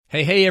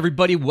Hey,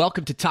 everybody.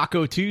 Welcome to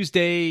Taco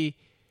Tuesday.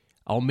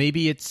 Oh,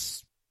 maybe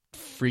it's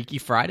Freaky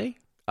Friday?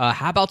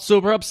 How about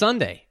Sober Up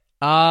Sunday?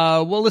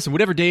 Well, listen,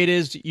 whatever day it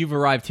is, you've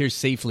arrived here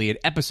safely at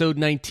episode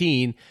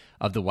 19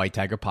 of the White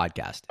Tiger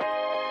Podcast.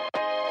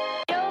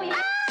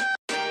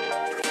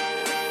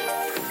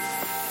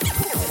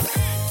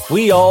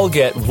 We all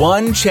get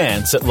one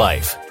chance at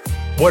life.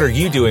 What are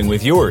you doing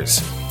with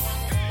yours?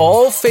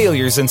 All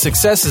failures and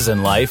successes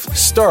in life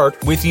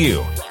start with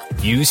you.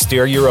 You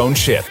steer your own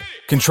ship,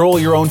 control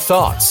your own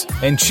thoughts,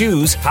 and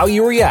choose how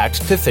you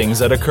react to things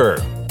that occur.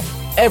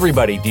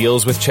 Everybody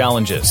deals with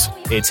challenges.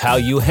 It's how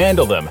you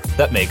handle them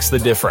that makes the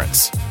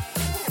difference.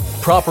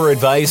 Proper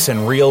advice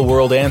and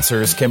real-world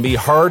answers can be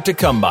hard to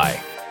come by,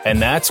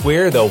 and that's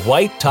where the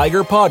White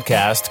Tiger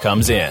Podcast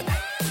comes in.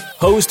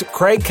 Host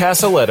Craig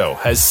Casaletto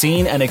has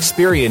seen and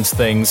experienced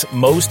things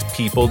most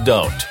people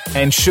don't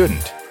and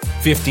shouldn't.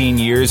 15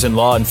 years in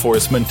law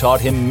enforcement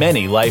taught him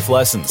many life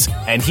lessons,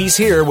 and he's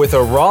here with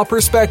a raw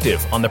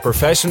perspective on the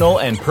professional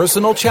and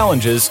personal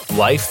challenges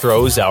life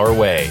throws our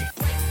way.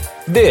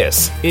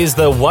 This is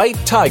the White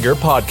Tiger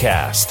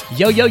Podcast.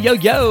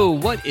 Yo,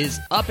 what is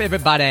up,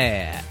 everybody?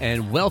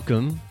 And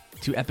welcome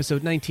to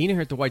episode 19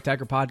 here at the White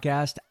Tiger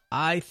Podcast.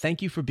 I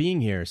thank you for being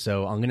here,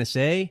 so I'm going to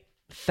say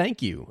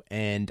thank you,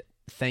 and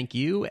thank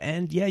you,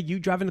 and yeah, you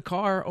driving the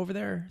car over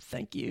there,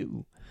 thank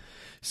you.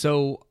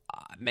 So,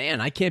 man,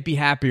 I can't be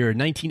happier.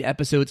 19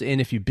 episodes in.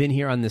 If you've been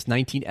here on this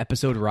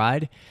 19-episode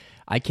ride,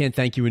 I can't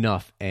thank you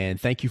enough. And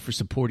thank you for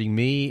supporting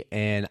me.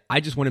 And I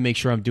just want to make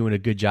sure I'm doing a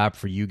good job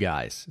for you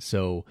guys.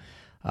 So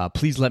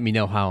please let me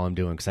know how I'm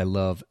doing because I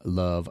love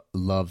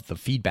the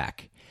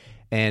feedback.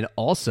 And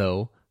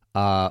also,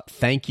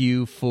 thank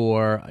you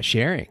for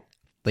sharing.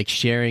 Like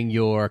sharing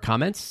your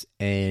comments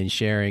and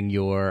sharing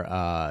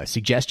your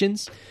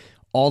suggestions.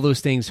 All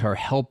those things are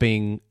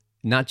helping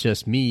not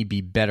just me be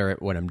better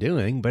at what I'm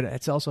doing, but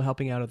it's also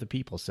helping out other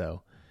people.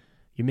 So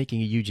you're making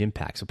a huge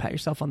impact. So pat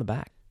yourself on the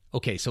back.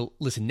 Okay, so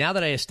listen, now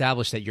that I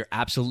established that you're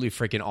absolutely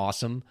freaking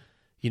awesome,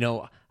 you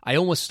know, I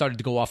almost started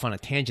to go off on a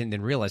tangent and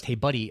then realized, hey,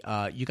 buddy,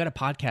 you got a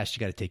podcast you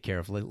got to take care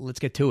of. Let's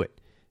get to it.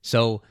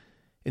 So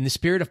in the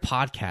spirit of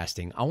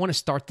podcasting, I want to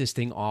start this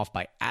thing off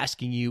by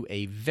asking you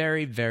a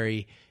very,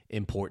 very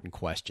important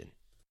question.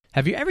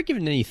 Have you ever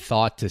given any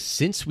thought to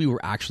since we were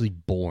actually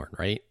born,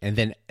 right? And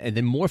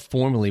then more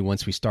formally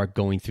once we start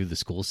going through the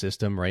school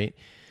system, right?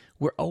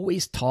 We're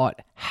always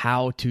taught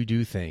how to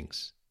do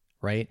things,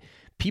 right?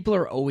 People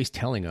are always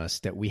telling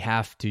us that we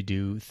have to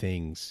do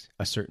things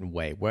a certain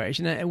way.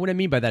 And what I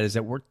mean by that is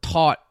that we're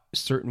taught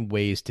certain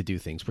ways to do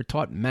things. We're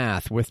taught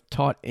math, we're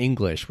taught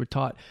English, we're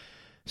taught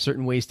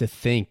certain ways to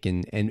think.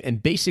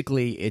 And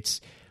basically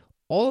it's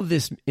all of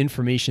this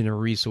information and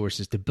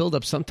resources to build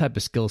up some type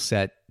of skill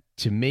set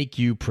to make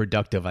you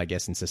productive, I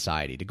guess, in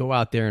society, to go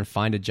out there and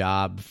find a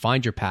job,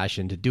 find your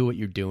passion, to do what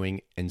you're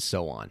doing, and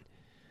so on.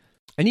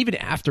 And even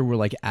after we're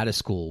like out of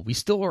school, we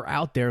still are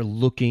out there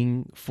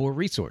looking for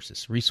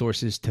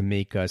resources to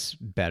make us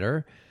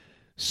better,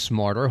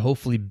 smarter,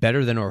 hopefully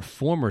better than our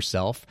former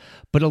self.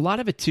 But a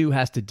lot of it too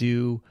has to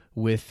do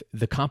with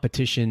the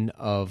competition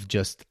of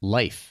just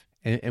life.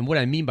 And what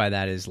I mean by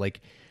that is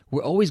like,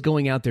 we're always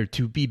going out there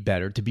to be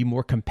better, to be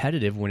more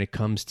competitive when it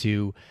comes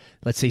to,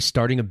 let's say,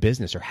 starting a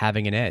business or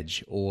having an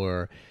edge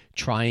or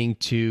trying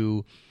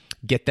to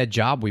get that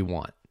job we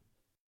want.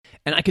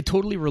 And I could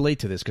totally relate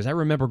to this because I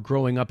remember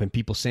growing up and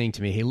people saying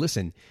to me, hey,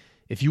 listen,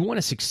 if you want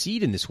to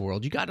succeed in this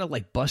world, you got to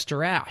like bust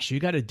your ass. You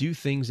got to do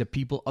things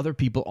that other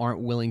people aren't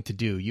willing to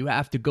do. You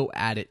have to go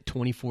at it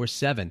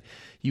 24/7.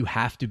 You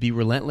have to be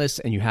relentless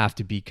and you have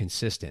to be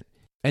consistent.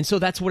 And so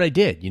that's what I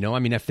did. You know, I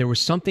mean, if there was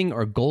something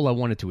or goal I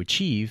wanted to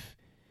achieve,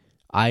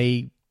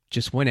 I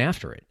just went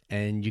after it,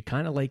 and you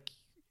kind of like,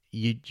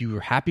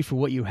 you're happy for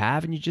what you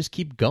have, and you just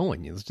keep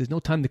going. There's no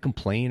time to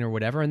complain or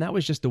whatever, and that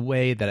was just the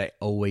way that I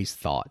always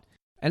thought.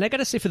 And I got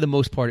to say, for the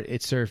most part,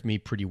 it served me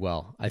pretty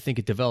well. I think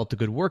it developed a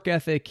good work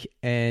ethic,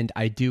 and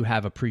I do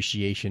have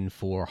appreciation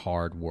for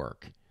hard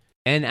work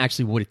and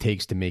actually what it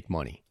takes to make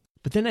money.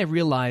 But then I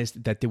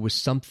realized that there was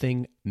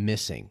something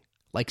missing,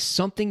 like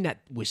something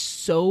that was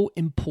so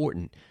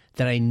important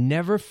that I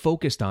never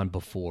focused on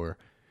before,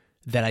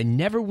 that I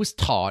never was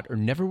taught or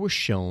never was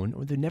shown,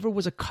 or there never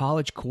was a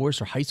college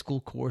course or high school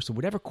course or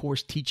whatever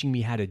course teaching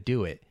me how to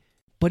do it.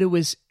 But it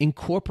was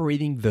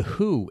incorporating the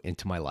who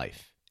into my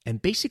life.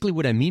 And basically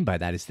what I mean by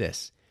that is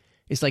this.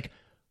 It's like,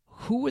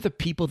 who are the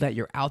people that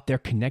you're out there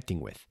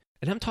connecting with?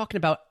 And I'm talking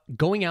about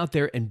going out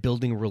there and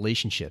building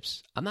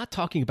relationships. I'm not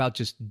talking about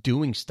just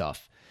doing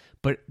stuff,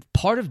 but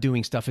part of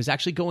doing stuff is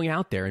actually going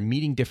out there and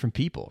meeting different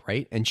people,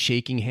 right? And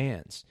shaking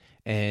hands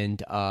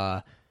and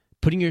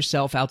putting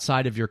yourself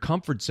outside of your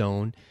comfort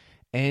zone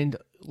and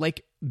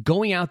like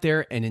going out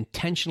there and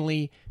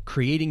intentionally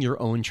creating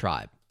your own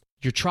tribe.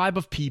 Your tribe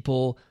of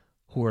people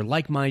who are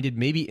like-minded,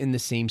 maybe in the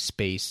same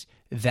space,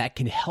 that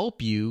can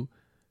help you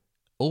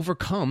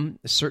overcome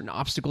certain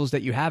obstacles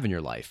that you have in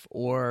your life,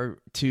 or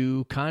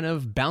to kind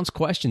of bounce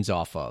questions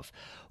off of,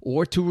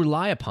 or to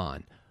rely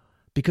upon.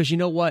 Because you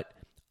know what?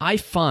 I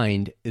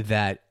find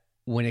that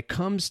when it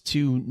comes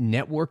to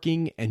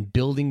networking and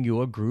building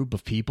your group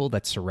of people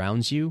that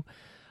surrounds you,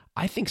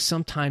 I think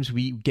sometimes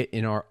we get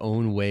in our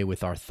own way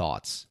with our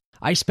thoughts.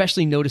 I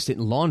especially noticed it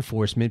in law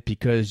enforcement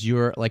because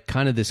you're like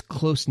kind of this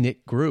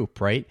close-knit group,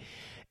 right?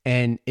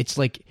 And it's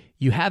like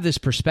you have this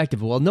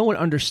perspective, well, no one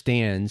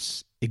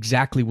understands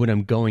exactly what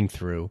I'm going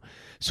through.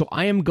 So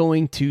I am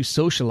going to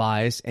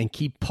socialize and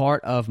keep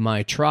part of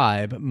my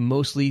tribe,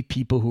 mostly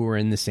people who are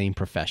in the same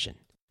profession,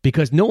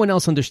 because no one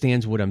else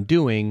understands what I'm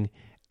doing.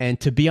 And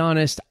to be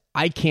honest,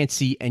 I can't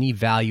see any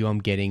value I'm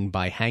getting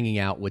by hanging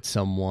out with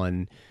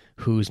someone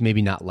who's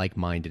maybe not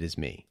like-minded as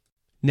me.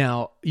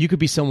 Now, you could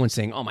be someone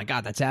saying, oh my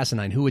God, that's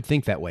asinine. Who would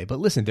think that way? But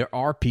listen, there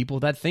are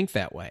people that think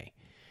that way.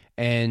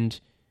 And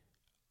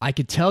I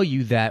could tell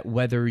you that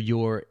whether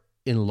you're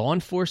in law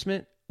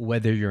enforcement,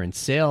 whether you're in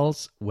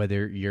sales,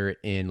 whether you're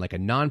in like a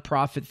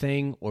nonprofit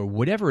thing or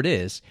whatever it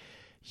is,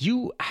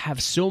 you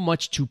have so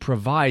much to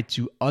provide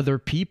to other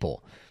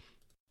people.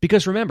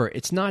 Because remember,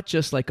 it's not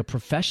just like a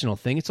professional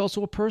thing, it's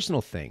also a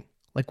personal thing.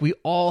 Like we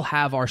all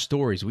have our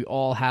stories. We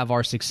all have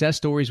our success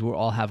stories. We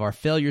all have our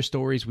failure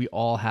stories. We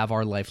all have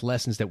our life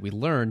lessons that we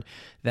learned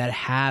that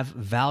have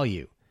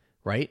value,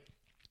 right?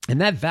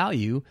 And that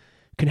value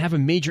can have a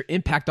major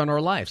impact on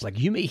our lives. Like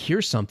you may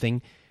hear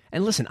something,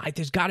 and listen,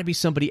 there's got to be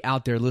somebody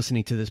out there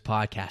listening to this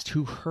podcast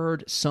who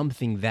heard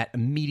something that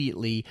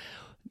immediately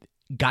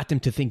got them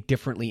to think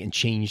differently and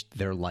changed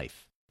their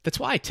life. That's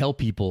why I tell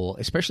people,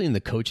 especially in the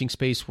coaching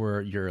space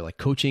where you're like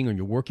coaching or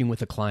you're working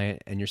with a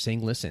client and you're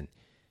saying, listen,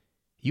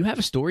 you have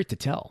a story to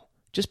tell.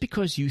 Just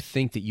because you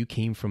think that you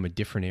came from a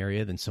different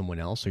area than someone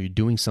else or you're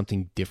doing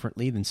something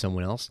differently than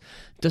someone else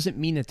doesn't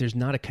mean that there's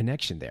not a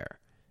connection there.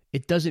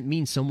 It doesn't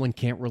mean someone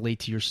can't relate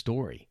to your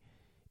story.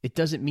 It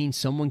doesn't mean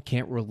someone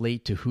can't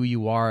relate to who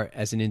you are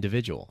as an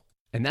individual.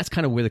 And that's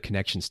kind of where the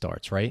connection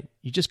starts, right?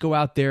 You just go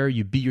out there,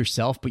 you be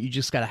yourself, but you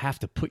just got to have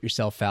to put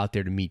yourself out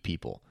there to meet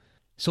people.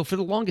 So for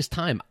the longest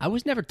time, I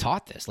was never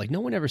taught this. Like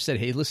no one ever said,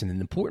 hey, listen, an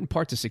important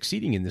part to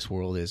succeeding in this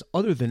world is,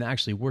 other than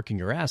actually working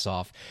your ass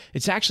off,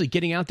 it's actually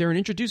getting out there and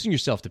introducing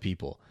yourself to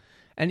people.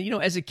 And,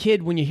 as a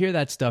kid, when you hear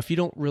that stuff, you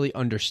don't really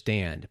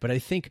understand. But I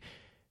think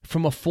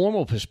from a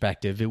formal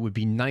perspective, it would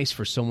be nice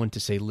for someone to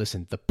say,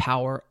 listen, the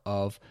power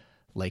of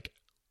like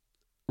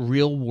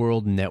real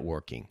world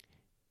networking.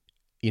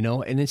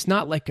 And it's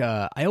not like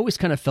I always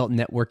kind of felt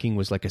networking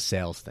was like a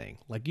sales thing.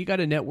 Like you got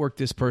to network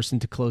this person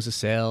to close a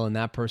sale and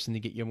that person to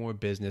get you more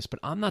business.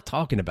 But I'm not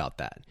talking about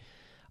that.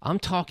 I'm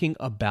talking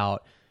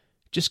about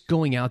just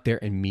going out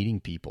there and meeting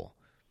people.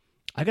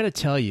 I got to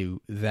tell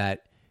you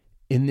that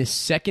in this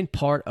second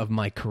part of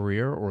my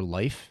career or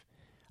life,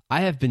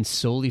 I have been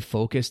solely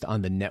focused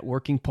on the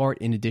networking part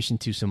in addition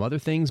to some other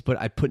things, but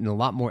I put in a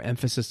lot more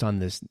emphasis on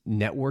this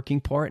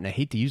networking part. And I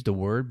hate to use the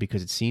word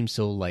because it seems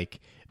so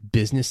like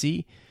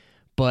businessy.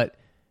 But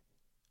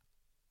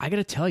I got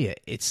to tell you,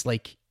 it's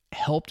like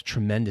helped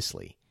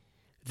tremendously.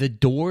 The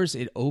doors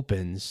it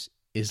opens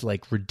is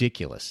like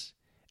ridiculous.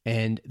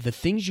 And the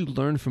things you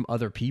learn from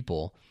other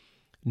people,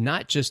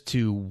 not just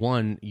to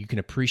one, you can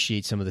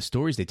appreciate some of the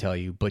stories they tell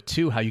you, but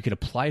two, how you can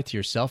apply it to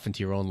yourself and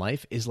to your own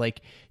life is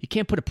like, you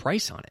can't put a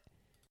price on it.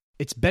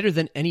 It's better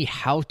than any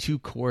how-to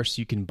course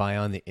you can buy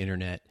on the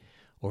internet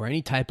or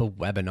any type of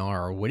webinar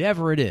or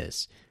whatever it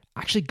is.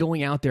 Actually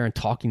going out there and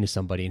talking to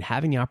somebody and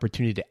having the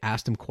opportunity to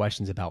ask them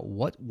questions about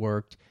what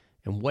worked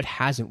and what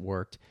hasn't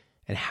worked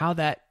and how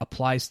that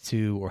applies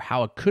to or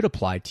how it could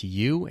apply to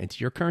you and to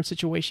your current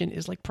situation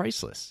is like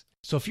priceless.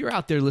 So if you're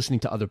out there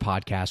listening to other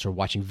podcasts or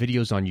watching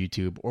videos on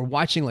YouTube or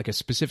watching like a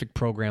specific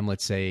program,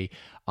 let's say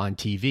on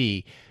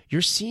TV,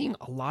 you're seeing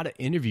a lot of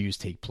interviews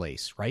take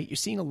place, right? You're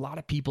seeing a lot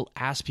of people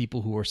ask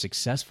people who are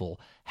successful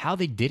how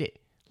they did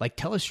it. Like,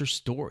 tell us your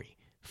story.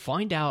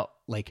 Find out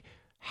like,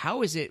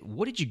 how is it?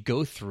 What did you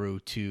go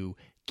through to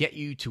get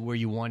you to where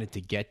you wanted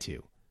to get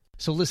to?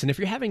 So listen, if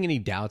you're having any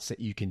doubts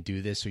that you can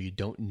do this or you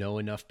don't know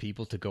enough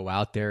people to go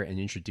out there and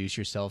introduce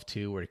yourself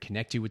to or to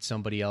connect you with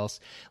somebody else,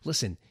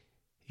 listen,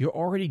 you're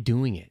already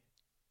doing it.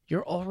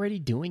 You're already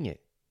doing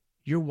it.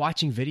 You're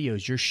watching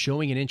videos. You're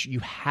showing an interest.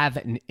 You have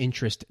an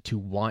interest to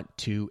want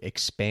to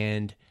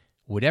expand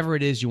whatever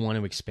it is you want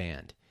to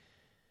expand.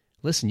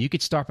 Listen, you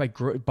could start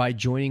by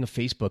joining a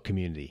Facebook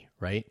community,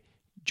 right?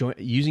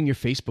 Using your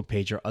Facebook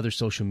page or other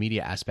social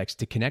media aspects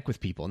to connect with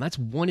people. And that's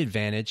one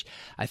advantage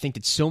I think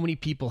that so many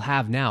people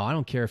have now. I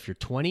don't care if you're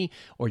 20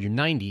 or you're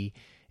 90,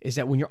 is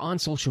that when you're on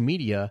social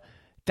media,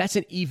 that's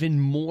an even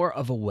more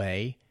of a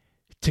way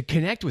to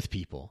connect with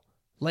people.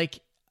 Like,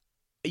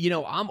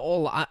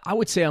 I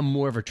would say I'm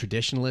more of a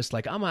traditionalist.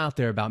 Like I'm out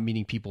there about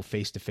meeting people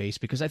face to face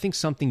because I think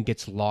something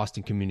gets lost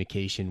in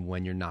communication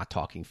when you're not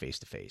talking face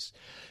to face.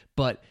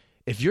 But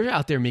if you're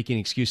out there making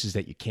excuses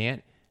that you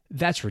can't,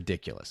 that's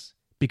ridiculous.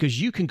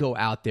 Because you can go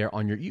out there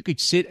you could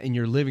sit in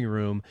your living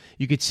room,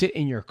 you could sit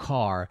in your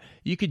car,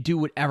 you could do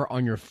whatever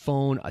on your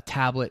phone, a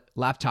tablet,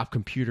 laptop,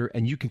 computer,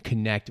 and you can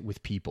connect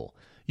with people.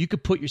 You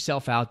could put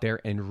yourself out there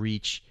and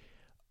reach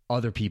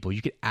other people.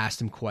 You could ask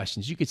them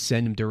questions. You could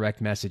send them direct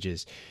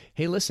messages.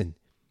 Hey, listen,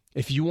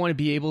 if you want to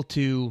be able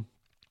to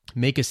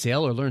make a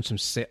sale or learn some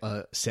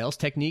sales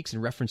techniques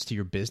in reference to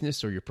your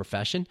business or your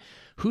profession,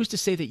 who's to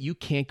say that you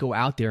can't go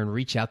out there and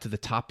reach out to the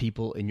top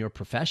people in your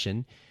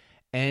profession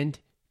and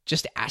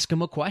just ask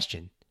them a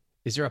question?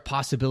 Is there a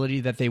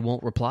possibility that they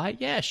won't reply?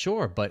 Yeah,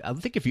 sure. But I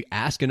think if you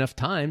ask enough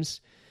times,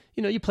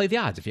 you play the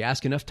odds. If you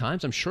ask enough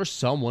times, I'm sure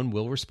someone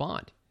will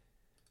respond.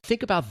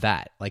 Think about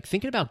that. Like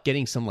thinking about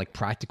getting some like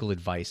practical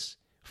advice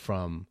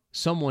from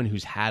someone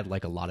who's had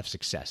like a lot of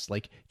success,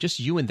 like just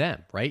you and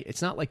them, right?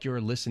 It's not like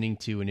you're listening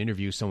to an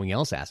interview, someone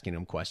else asking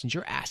them questions.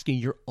 You're asking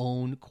your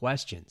own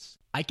questions.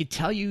 I could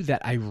tell you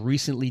that I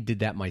recently did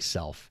that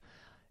myself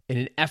in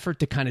an effort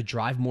to kind of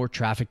drive more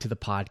traffic to the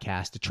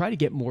podcast, to try to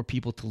get more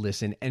people to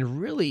listen, and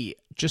really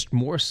just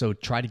more so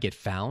try to get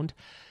found.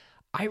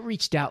 I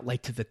reached out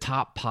like to the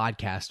top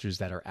podcasters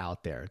that are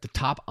out there, the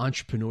top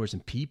entrepreneurs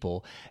and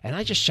people, and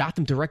I just shot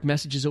them direct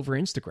messages over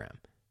Instagram.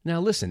 Now,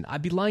 listen,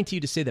 I'd be lying to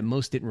you to say that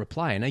most didn't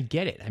reply, and I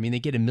get it. I mean, they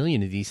get 1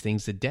 million of these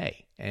things a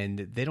day, and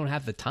they don't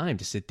have the time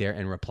to sit there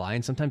and reply,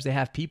 and sometimes they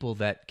have people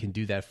that can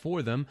do that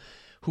for them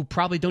who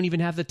probably don't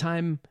even have the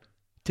time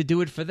to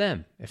do it for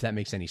them, if that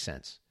makes any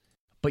sense.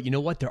 But you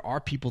know what? There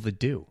are people that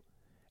do.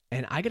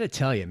 And I got to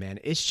tell you, man,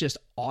 it's just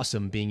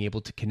awesome being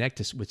able to connect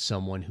us with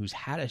someone who's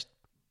had a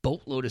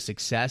boatload of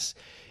success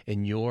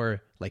in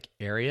your like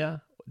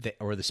area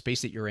or the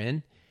space that you're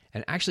in,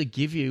 and actually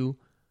give you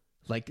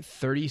like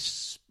 30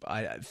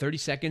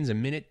 seconds, a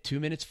minute, 2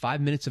 minutes,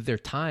 5 minutes of their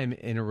time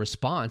in a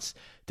response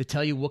to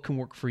tell you what can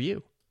work for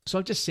you. So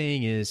I'm just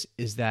saying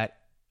is that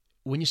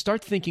when you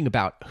start thinking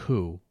about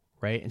who,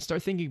 right, and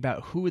start thinking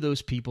about who are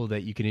those people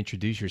that you can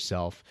introduce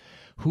yourself,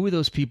 who are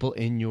those people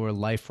in your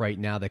life right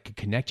now that could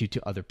connect you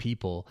to other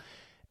people,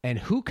 and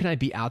who can I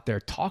be out there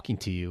talking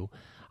to you,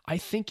 I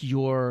think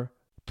your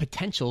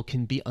potential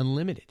can be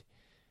unlimited.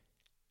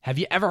 Have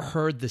you ever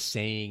heard the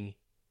saying,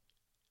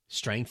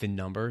 strength in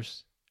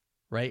numbers?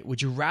 Right?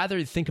 Would you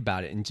rather, think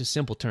about it in just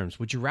simple terms,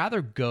 would you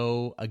rather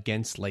go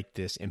against like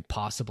this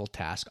impossible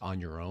task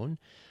on your own?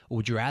 Or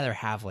would you rather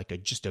have like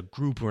just a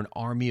group or an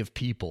army of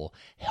people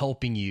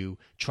helping you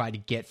try to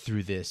get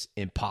through this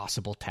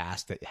impossible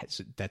task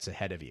that's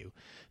ahead of you?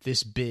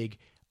 This big,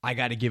 I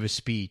got to give a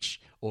speech,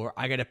 or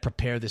I got to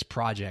prepare this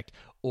project,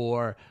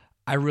 or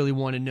I really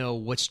want to know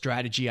what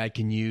strategy I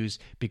can use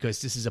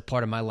because this is a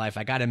part of my life.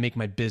 I got to make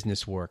my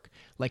business work.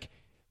 Like,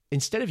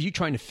 instead of you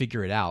trying to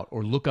figure it out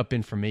or look up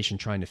information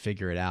trying to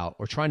figure it out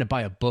or trying to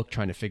buy a book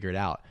trying to figure it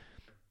out,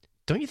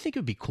 don't you think it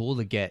would be cool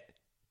to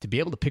be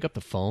able to pick up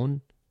the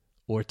phone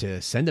or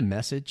to send a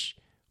message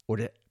or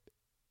to,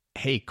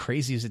 hey,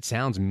 crazy as it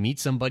sounds, meet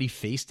somebody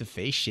face to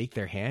face, shake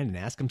their hand and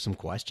ask them some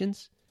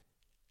questions?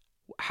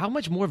 How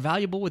much more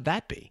valuable would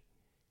that be?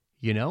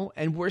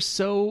 And we're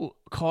so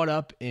caught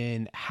up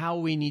in how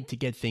we need to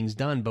get things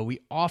done, but we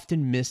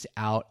often miss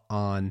out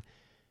on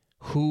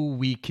who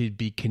we could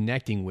be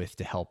connecting with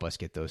to help us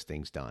get those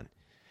things done.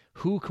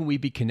 Who can we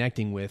be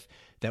connecting with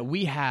that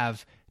we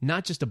have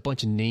not just a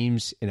bunch of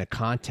names in a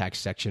contact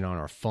section on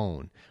our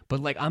phone, but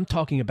like I'm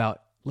talking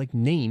about like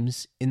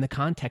names in the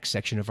contact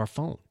section of our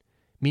phone,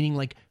 meaning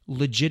like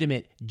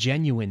legitimate,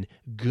 genuine,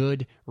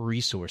 good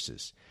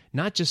resources,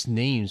 not just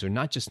names or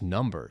not just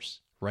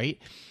numbers, right?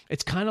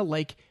 It's kind of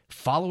like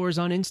followers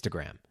on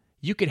Instagram.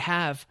 You could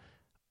have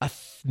 1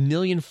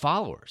 million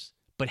followers,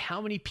 but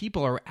how many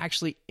people are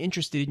actually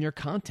interested in your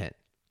content?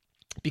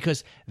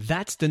 Because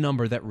that's the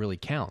number that really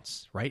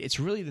counts, right? It's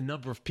really the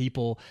number of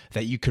people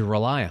that you could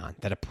rely on,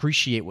 that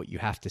appreciate what you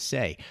have to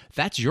say.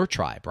 That's your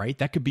tribe, right?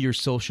 That could be your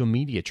social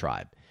media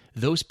tribe.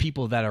 Those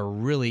people that are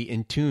really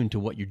in tune to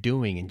what you're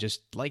doing and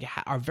just like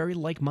are very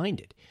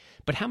like-minded.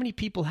 But how many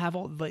people have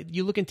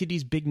you look into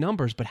these big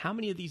numbers, but how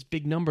many of these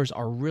big numbers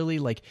are really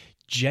like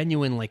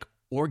genuine, like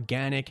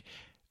organic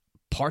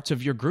parts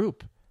of your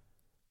group,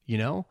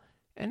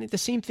 And the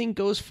same thing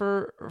goes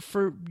for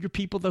your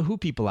people, the who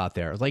people out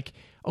there. Like,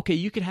 okay,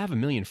 you could have 1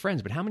 million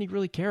friends, but how many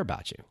really care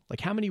about you? Like,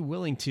 how many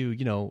willing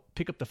to,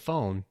 pick up the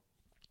phone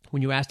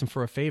when you ask them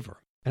for a favor?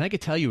 And I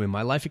could tell you in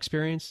my life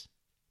experience,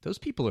 those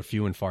people are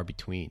few and far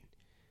between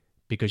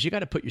because you got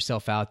to put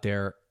yourself out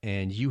there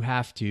and you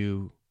have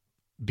to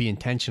be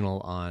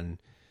intentional on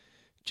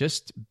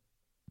just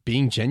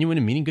being genuine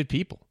and meeting good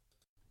people.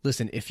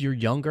 Listen, if you're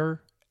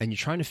younger and you're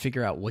trying to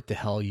figure out what the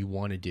hell you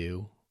want to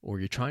do, or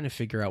you're trying to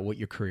figure out what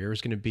your career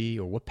is going to be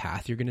or what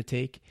path you're going to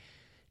take,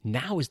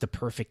 now is the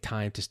perfect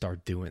time to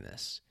start doing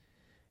this.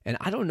 And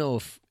I don't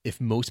know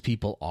if most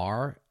people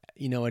are,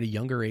 at a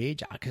younger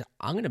age.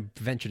 I'm going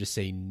to venture to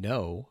say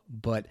no,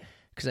 but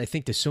because I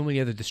think there's so many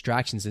other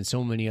distractions and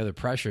so many other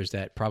pressures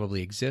that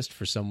probably exist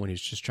for someone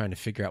who's just trying to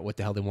figure out what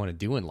the hell they want to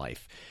do in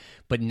life.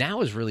 But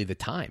now is really the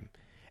time.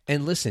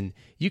 And listen,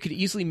 you could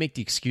easily make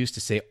the excuse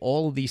to say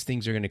all of these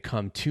things are going to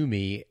come to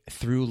me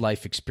through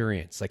life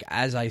experience. Like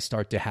as I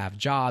start to have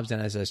jobs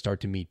and as I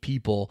start to meet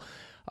people,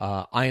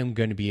 I am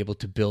going to be able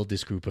to build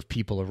this group of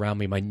people around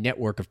me, my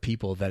network of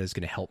people that is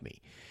going to help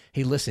me.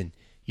 Hey, listen,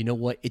 You know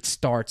what? It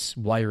starts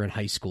while you're in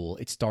high school.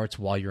 It starts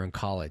while you're in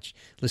college.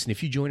 Listen,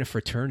 if you join a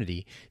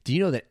fraternity, do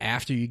you know that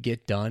after you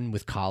get done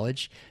with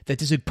college, that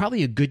there's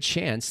probably a good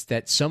chance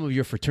that some of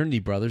your fraternity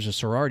brothers or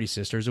sorority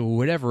sisters or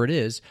whatever it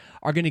is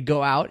are going to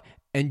go out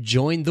and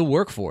join the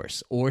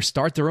workforce or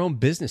start their own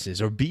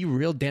businesses or be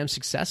real damn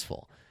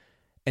successful.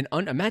 And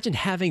imagine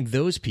having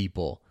those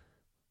people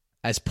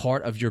as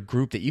part of your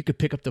group that you could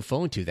pick up the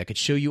phone to that could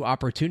show you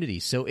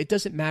opportunities. So it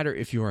doesn't matter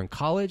if you're in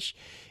college,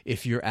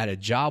 if you're at a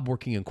job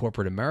working in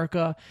corporate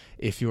America,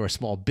 if you're a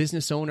small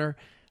business owner.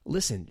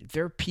 Listen,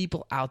 there are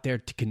people out there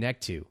to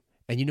connect to.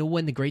 And you know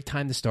when the great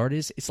time to start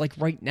is? It's like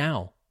right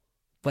now.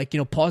 Like,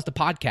 pause the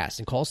podcast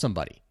and call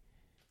somebody.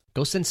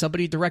 Go send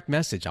somebody a direct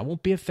message. I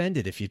won't be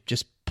offended if you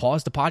just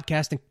pause the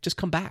podcast and just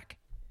come back.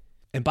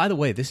 And by the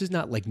way, this is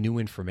not like new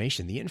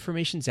information. The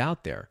information's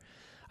out there.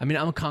 I mean,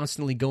 I'm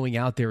constantly going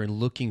out there and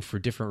looking for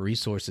different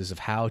resources of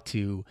how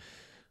to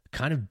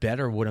kind of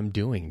better what I'm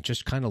doing,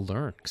 just kind of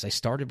learn, because I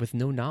started with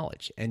no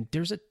knowledge. And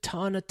there's a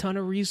ton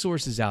of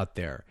resources out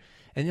there.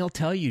 And they'll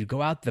tell you to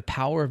go out the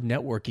power of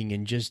networking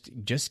and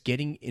just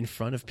getting in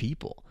front of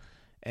people.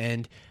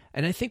 And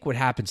I think what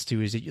happens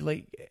too is that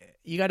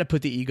you got to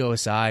put the ego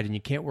aside, and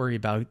you can't worry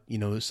about,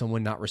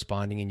 someone not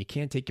responding, and you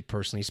can't take it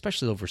personally,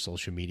 especially over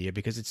social media,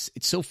 because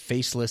it's so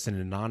faceless and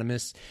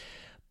anonymous.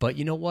 But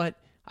you know what?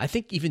 I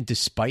think even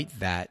despite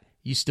that,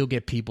 you still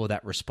get people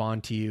that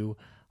respond to you.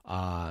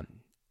 And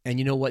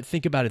you know what?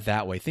 Think about it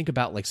that way. Think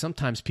about like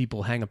sometimes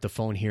people hang up the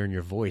phone hearing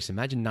your voice.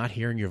 Imagine not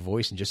hearing your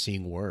voice and just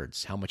seeing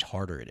words, how much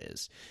harder it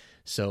is.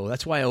 So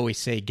that's why I always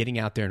say getting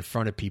out there in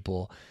front of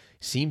people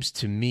seems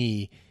to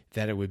me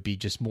that it would be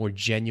just more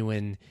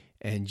genuine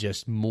and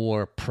just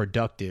more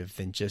productive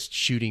than just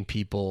shooting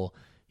people,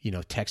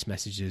 text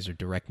messages or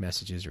direct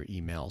messages or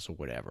emails or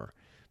whatever.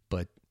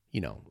 But,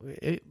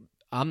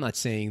 I'm not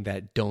saying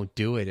that don't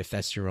do it if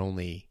that's your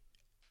only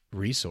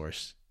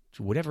resource.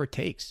 Whatever it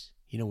takes,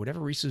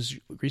 whatever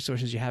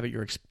resources you have at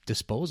your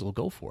disposal,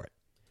 go for it.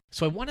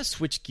 So I want to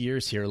switch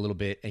gears here a little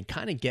bit and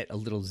kind of get a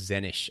little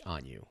Zenish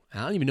on you.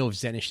 I don't even know if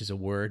Zenish is a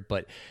word,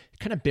 but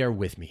kind of bear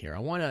with me here. I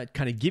want to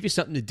kind of give you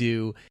something to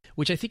do,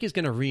 which I think is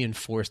going to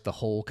reinforce the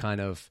whole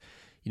kind of,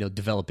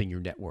 developing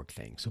your network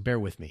thing. So bear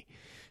with me.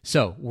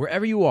 So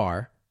wherever you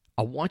are,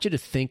 I want you to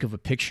think of a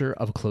picture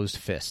of a closed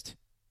fist.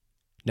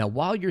 Now,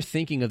 while you're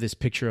thinking of this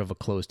picture of a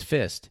closed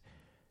fist,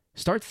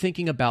 start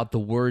thinking about the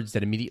words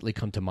that immediately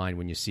come to mind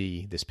when you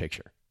see this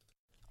picture.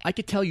 I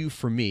could tell you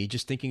for me,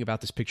 just thinking about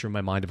this picture in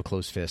my mind of a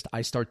closed fist,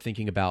 I start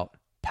thinking about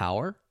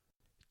power,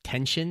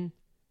 tension,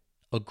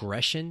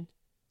 aggression,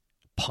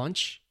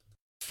 punch,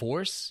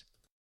 force.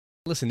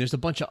 Listen, there's a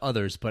bunch of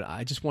others, but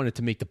I just wanted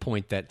to make the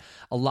point that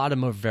a lot of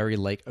them are very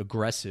like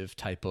aggressive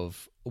type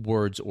of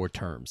words or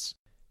terms.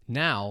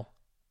 Now,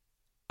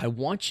 I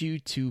want you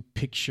to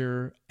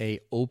picture an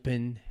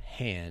open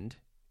hand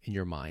in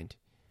your mind,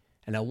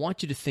 and I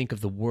want you to think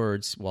of the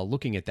words while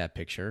looking at that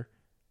picture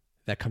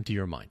that come to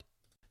your mind.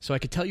 So I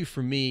could tell you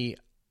for me,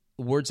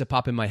 words that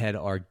pop in my head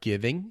are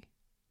giving,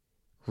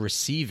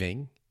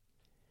 receiving,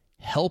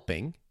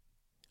 helping,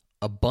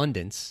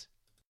 abundance,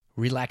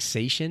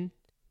 relaxation,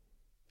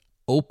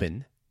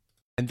 open.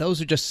 And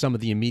those are just some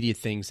of the immediate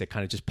things that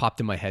kind of just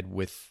popped in my head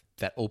with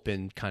that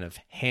open kind of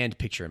hand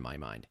picture in my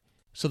mind.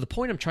 So the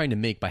point I'm trying to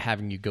make by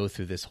having you go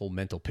through this whole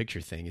mental picture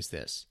thing is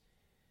this,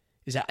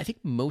 is that I think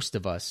most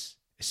of us,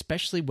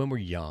 especially when we're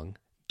young,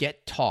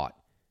 get taught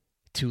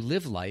to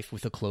live life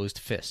with a closed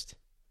fist.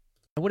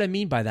 And what I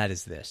mean by that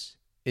is this,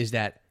 is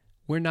that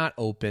we're not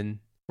open.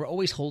 We're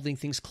always holding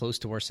things close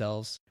to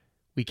ourselves.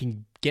 We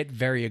can get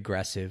very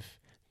aggressive.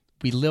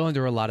 We live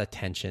under a lot of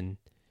tension,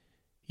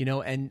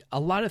 and a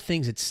lot of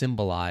things that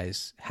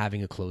symbolize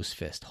having a closed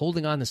fist,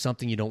 holding on to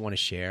something you don't want to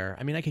share.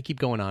 I mean, I could keep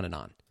going on and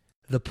on.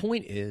 The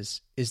point is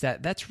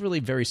that that's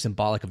really very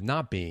symbolic of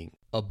not being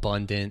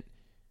abundant,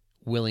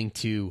 willing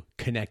to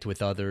connect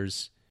with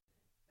others,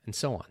 and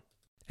so on.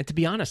 And to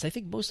be honest, I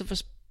think most of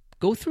us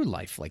go through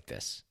life like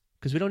this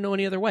because we don't know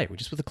any other way. We're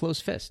just with a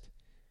closed fist.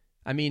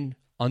 I mean,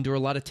 under a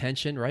lot of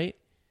tension, right?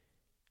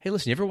 Hey,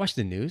 listen, you ever watch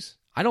the news?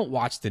 I don't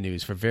watch the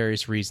news for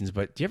various reasons,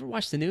 but do you ever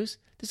watch the news?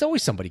 There's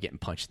always somebody getting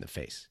punched in the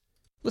face.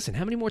 Listen,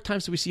 how many more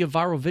times do we see a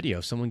viral video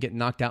of someone getting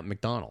knocked out at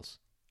McDonald's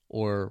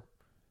or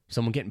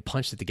someone getting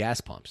punched at the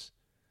gas pumps?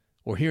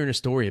 Or hearing a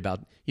story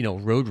about,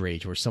 road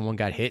rage where someone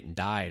got hit and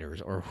died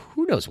or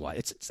who knows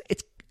what.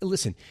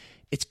 Listen,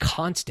 it's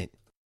constant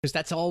because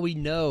that's all we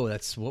know.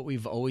 That's what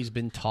we've always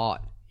been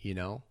taught,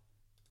 Oh,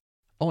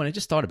 and I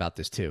just thought about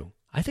this too.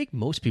 I think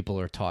most people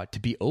are taught to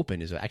be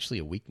open is actually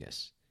a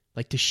weakness.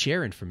 Like to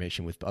share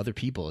information with other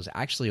people is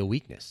actually a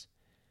weakness.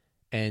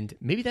 And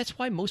maybe that's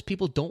why most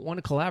people don't want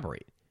to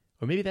collaborate.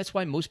 Or maybe that's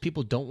why most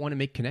people don't want to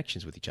make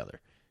connections with each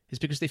other. It's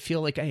because they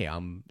feel like, hey,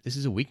 this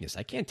is a weakness.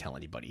 I can't tell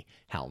anybody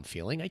how I'm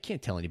feeling. I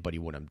can't tell anybody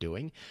what I'm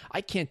doing.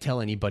 I can't tell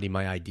anybody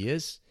my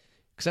ideas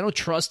because I don't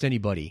trust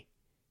anybody.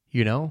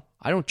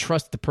 I don't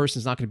trust the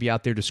person's not going to be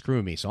out there to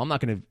screw me. So I'm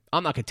not going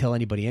to tell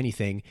anybody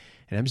anything,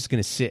 and I'm just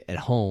going to sit at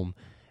home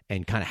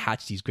and kind of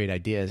hatch these great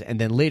ideas and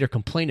then later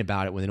complain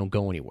about it when they don't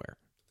go anywhere.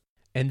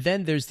 And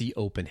then there's the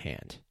open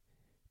hand.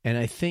 And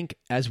I think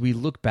as we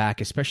look back,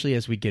 especially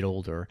as we get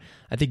older,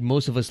 I think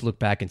most of us look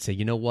back and say,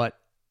 you know what?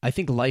 I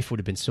think life would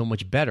have been so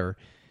much better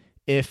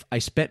if I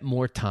spent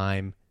more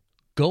time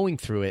going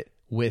through it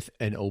with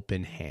an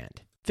open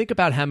hand. Think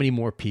about how many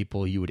more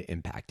people you would have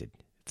impacted.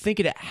 Think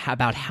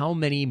about how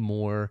many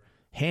more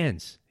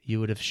hands you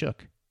would have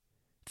shook.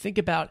 Think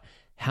about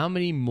how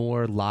many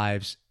more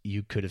lives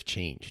you could have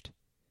changed.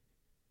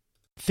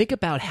 Think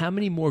about how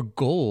many more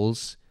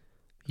goals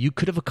you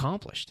could have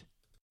accomplished.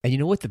 And you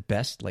know what the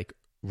best,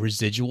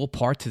 residual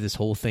part to this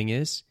whole thing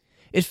is?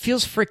 It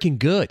feels freaking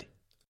good.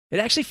 It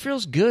actually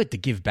feels good to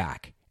give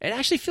back. It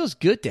actually feels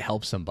good to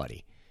help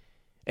somebody.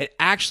 It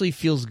actually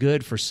feels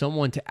good for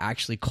someone to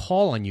actually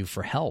call on you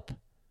for help. It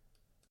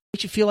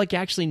makes you feel like you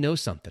actually know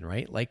something,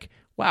 right? Like,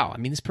 wow,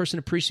 this person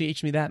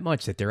appreciates me that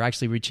much that they're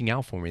actually reaching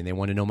out for me and they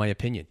want to know my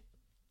opinion.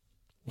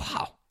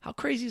 Wow, how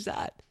crazy is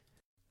that?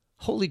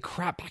 Holy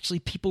crap, actually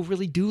people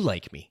really do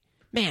like me.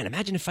 Man,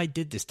 imagine if I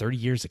did this 30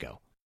 years ago.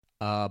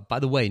 By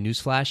the way,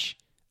 newsflash,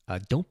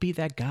 don't be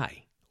that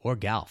guy or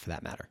gal for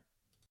that matter.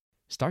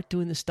 Start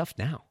doing this stuff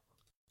now.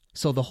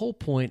 So the whole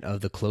point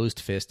of the closed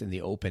fist and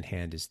the open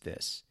hand is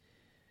this.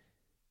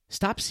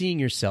 Stop seeing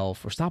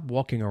yourself or stop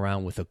walking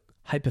around with a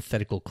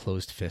hypothetical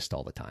closed fist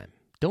all the time.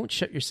 Don't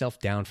shut yourself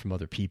down from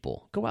other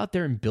people. Go out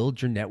there and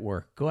build your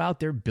network. Go out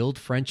there, build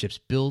friendships,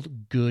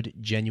 build good,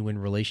 genuine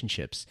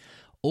relationships.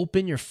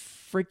 Open your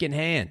freaking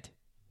hand.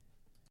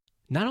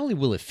 Not only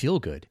will it feel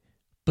good,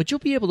 but you'll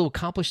be able to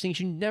accomplish things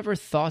you never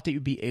thought that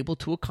you'd be able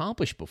to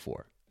accomplish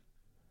before.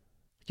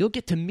 You'll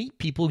get to meet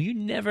people you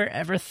never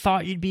ever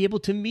thought you'd be able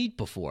to meet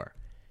before.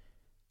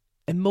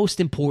 And most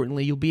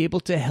importantly, you'll be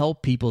able to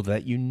help people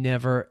that you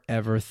never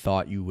ever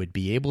thought you would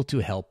be able to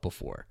help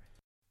before.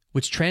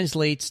 Which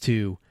translates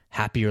to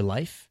happier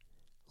life,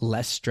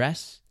 less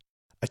stress,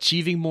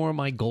 achieving more of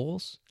my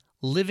goals,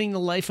 living the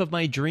life of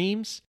my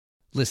dreams.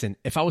 Listen,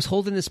 if I was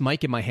holding this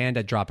mic in my hand,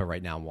 I'd drop it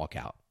right now and walk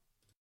out.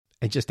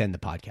 And just end the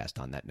podcast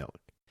on that note.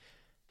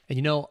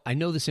 And I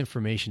know this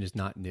information is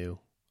not new.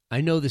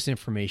 I know this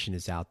information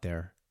is out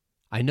there.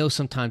 I know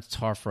sometimes it's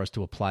hard for us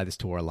to apply this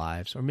to our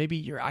lives, or maybe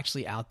you're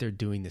actually out there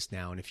doing this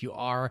now. And if you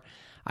are,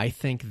 I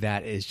think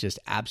that is just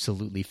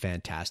absolutely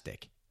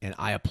fantastic. And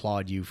I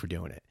applaud you for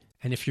doing it.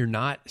 And if you're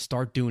not,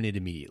 start doing it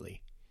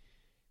immediately.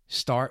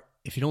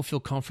 If you don't feel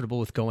comfortable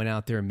with going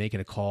out there and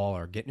making a call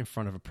or getting in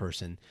front of a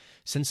person,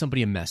 send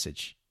somebody a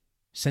message.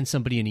 Send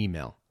somebody an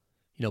email.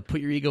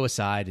 Put your ego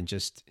aside and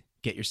just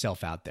get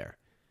yourself out there.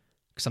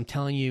 Because I'm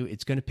telling you,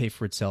 it's going to pay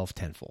for itself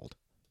tenfold.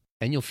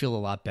 And you'll feel a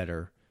lot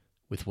better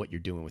with what you're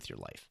doing with your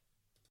life.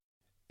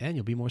 And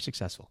you'll be more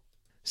successful.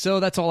 So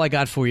that's all I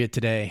got for you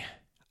today.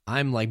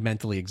 I'm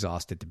mentally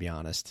exhausted, to be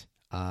honest.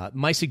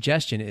 My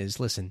suggestion is,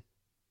 listen,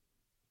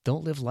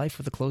 don't live life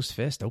with a closed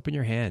fist. Open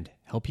your hand.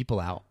 Help people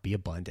out. Be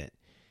abundant.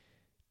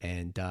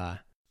 And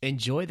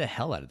enjoy the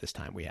hell out of this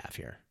time we have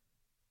here.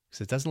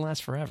 Because it doesn't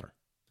last forever.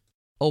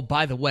 Oh,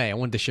 by the way, I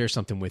wanted to share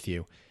something with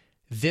you.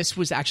 This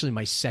was actually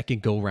my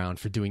second go-round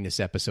for doing this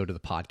episode of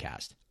the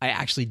podcast. I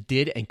actually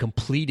did and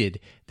completed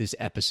this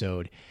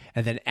episode.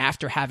 And then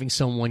after having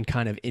someone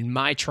kind of in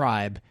my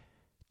tribe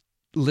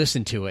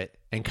listen to it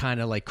and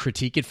kind of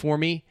critique it for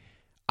me,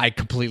 I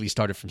completely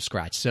started from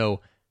scratch.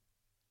 So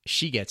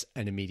she gets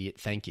an immediate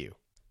thank you.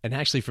 And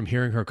actually from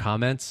hearing her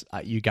comments,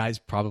 you guys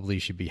probably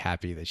should be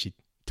happy that she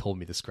told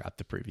me to scrap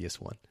the previous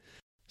one.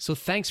 So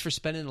thanks for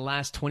spending the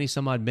last 20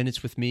 some odd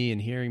minutes with me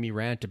and hearing me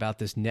rant about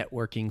this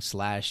networking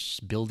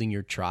 / building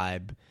your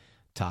tribe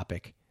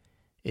topic.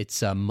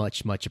 It's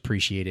much, much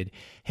appreciated.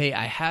 Hey,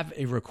 I have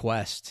a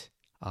request.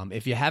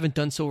 If you haven't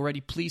done so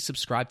already, please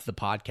subscribe to the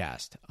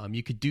podcast.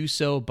 You could do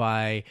so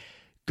by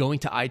going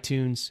to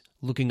iTunes,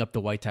 looking up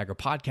the White Tiger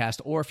Podcast,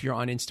 or if you're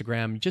on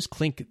Instagram, just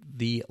click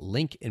the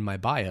link in my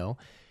bio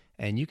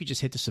and you could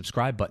just hit the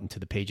subscribe button to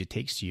the page it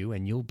takes to you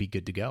and you'll be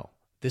good to go.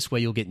 This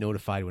way you'll get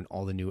notified when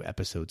all the new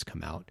episodes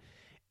come out,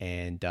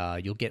 and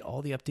you'll get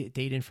all the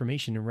up-to-date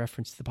information in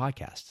reference to the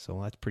podcast.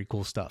 So that's pretty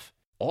cool stuff.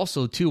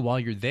 Also, too, while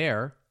you're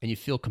there and you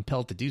feel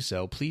compelled to do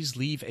so, please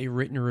leave a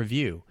written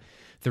review.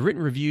 The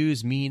written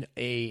reviews mean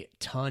a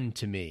ton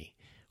to me.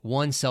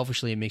 One,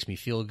 selfishly, it makes me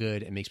feel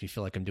good. It makes me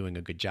feel like I'm doing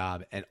a good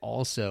job. And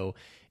also,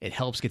 it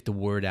helps get the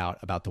word out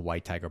about the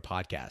White Tiger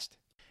Podcast.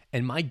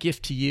 And my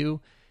gift to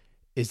you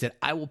is that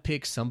I will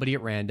pick somebody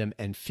at random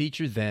and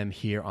feature them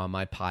here on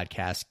my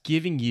podcast,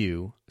 giving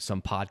you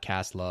some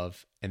podcast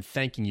love and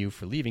thanking you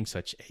for leaving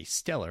such a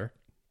stellar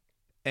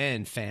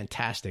and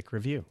fantastic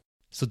review.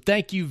 So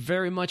thank you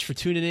very much for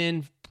tuning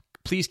in.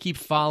 Please keep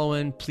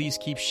following, please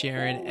keep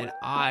sharing, and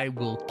I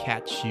will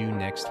catch you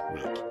next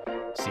week.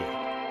 See you.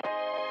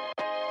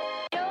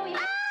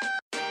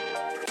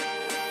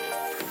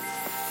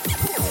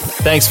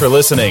 Thanks for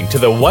listening to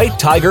the White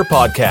Tiger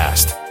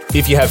Podcast.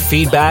 If you have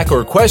feedback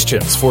or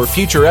questions for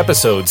future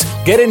episodes,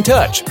 get in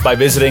touch by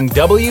visiting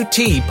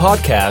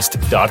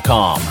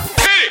WTpodcast.com.